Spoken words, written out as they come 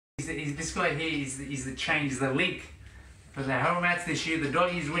this guy here is the change, the link for the home mats this year. The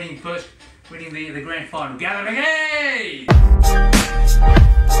Doggies winning the grand final. Gather McGee!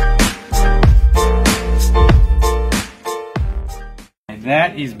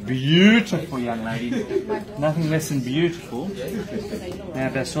 That is beautiful, young lady. Nothing less than beautiful. Now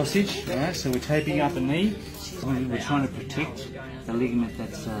about sausage. Alright, so we're taping up a knee. We're trying to protect the ligament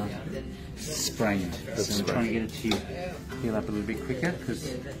that's sprained. So we're trying to get it to heal up a little bit quicker,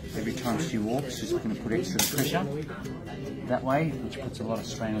 because every time she walks, she's going to put extra pressure that way, which puts a lot of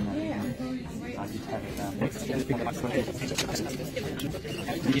strain on that ligament. I just have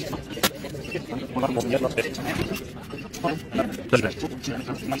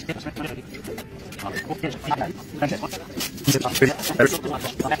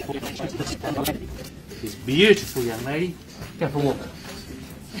She's beautiful, young lady. Go for a walk.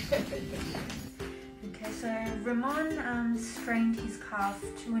 Okay, so Ramon strained his calf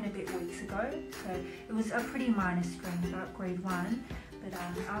 2 and a bit weeks ago. So it was a pretty minor strain, about grade 1. But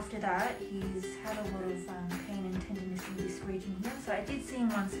after that, he's had a lot of pain and tenderness in this region here. So I did see him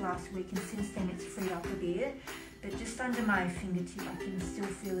once last week, and since then it's freed up a bit. But just under my fingertip, I can still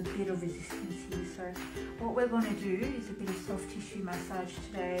feel a bit of resistance here. So what we're going to do is a bit of soft tissue massage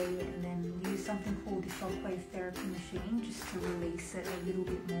today, and then use something called the shockwave therapy machine just to release it a little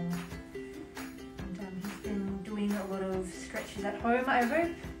bit more. And he's been doing a lot of stretches at home, I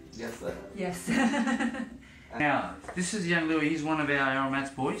hope. Yes, sir. Yes. Now, this is young Louis. He's one of our Aromats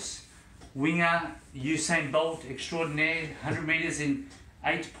boys. Winger, Usain Bolt extraordinaire, 100 metres in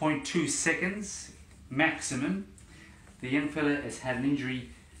 8.2 seconds maximum. The young fella has had an injury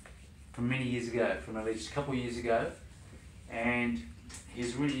from many years ago, from at least a couple of years ago, and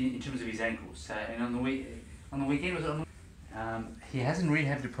he's really, in terms of his ankles. So, and on the weekend, was it on he hasn't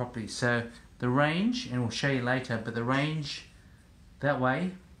rehabbed it properly. So the range, and we'll show you later, but the range that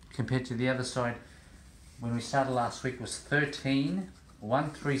way compared to the other side when we started last week was 13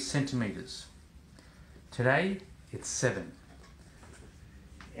 centimetres. Today it's 7,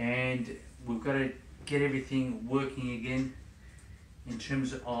 and we've got to get everything working again in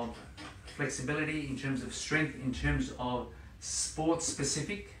terms of flexibility, in terms of strength, in terms of sport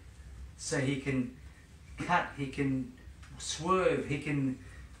specific, so he can cut, he can swerve, he can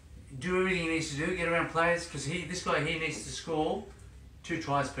do everything he needs to do, get around players, because this guy here needs to score 2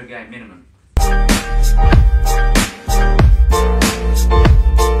 tries per game minimum.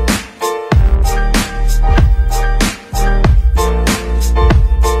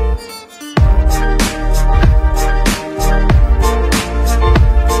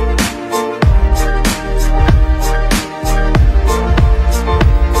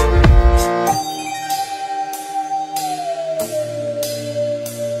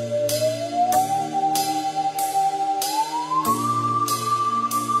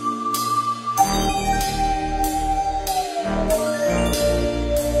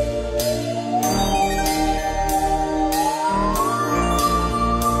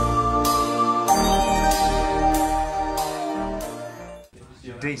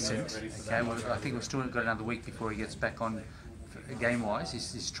 Decent. Okay, well, I think we've still got another week before he gets back on game-wise.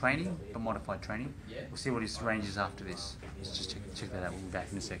 His training, but modified training. We'll see what his range is after this. Let's just check that out. We'll be back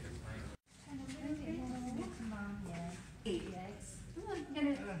in a sec.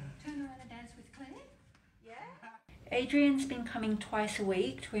 Adrian's been coming twice a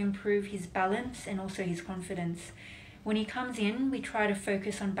week to improve his balance and also his confidence. When he comes in, we try to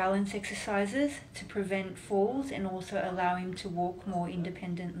focus on balance exercises to prevent falls and also allow him to walk more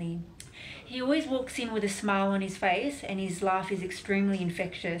independently. He always walks in with a smile on his face, and his laugh is extremely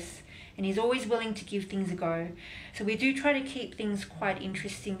infectious, and he's always willing to give things a go. So we do try to keep things quite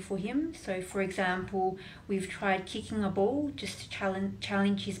interesting for him. So for example, we've tried kicking a ball just to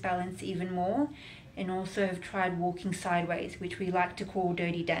challenge his balance even more, and also have tried walking sideways, which we like to call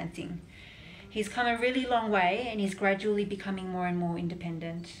dirty dancing. He's come a really long way, and he's gradually becoming more and more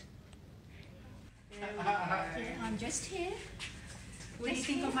independent. Yeah, I'm just here. What do you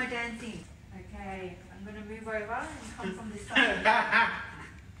think of my dancing? Okay, I'm going to move over and come from this side.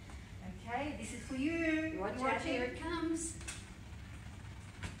 Okay, this is for you. Watch out, here it comes.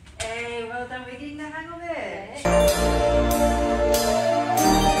 Hey, well done, we're getting the hang of it. Okay.